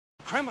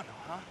criminal,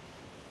 huh?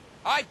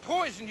 I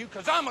poisoned you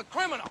because I'm a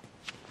criminal.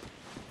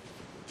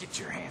 Get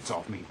your hands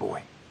off me,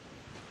 boy.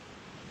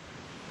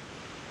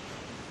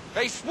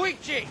 Hey, Sweet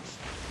Cheeks!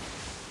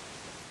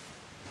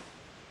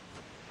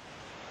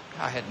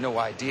 I had no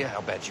idea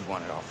how bad you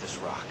wanted off this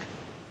rock.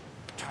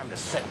 Time to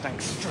set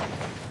things straight.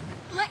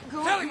 Let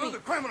go Tell of him me. who the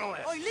criminal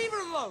is. Oh, leave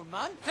her alone,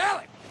 man. Tell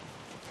him.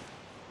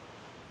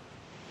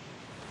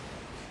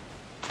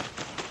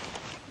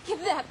 Give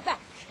that back.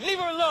 Leave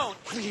her alone.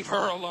 Leave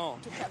her alone.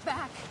 Give that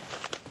back.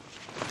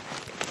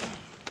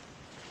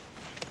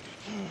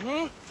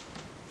 Mm-hmm.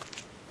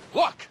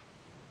 Look.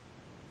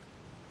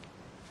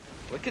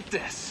 Look at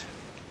this.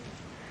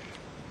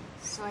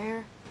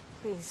 Sawyer,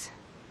 please.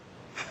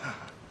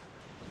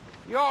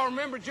 You all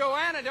remember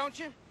Joanna, don't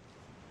you?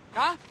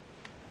 Huh?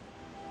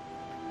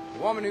 The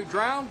woman who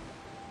drowned?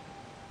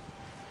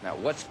 Now,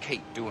 what's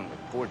Kate doing with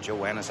poor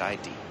Joanna's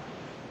ID?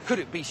 Could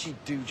it be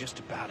she'd do just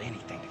about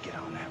anything to get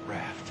on that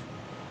raft?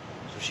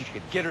 So she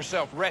could get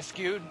herself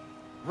rescued,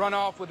 run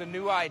off with a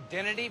new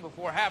identity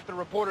before half the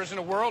reporters in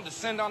the world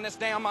descend on this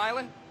damn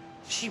island?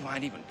 She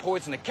might even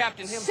poison the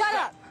captain himself. Shut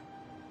up!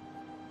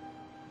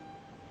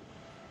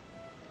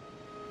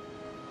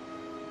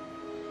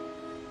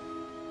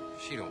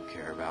 She don't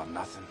care about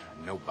nothing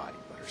or nobody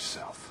but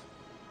herself.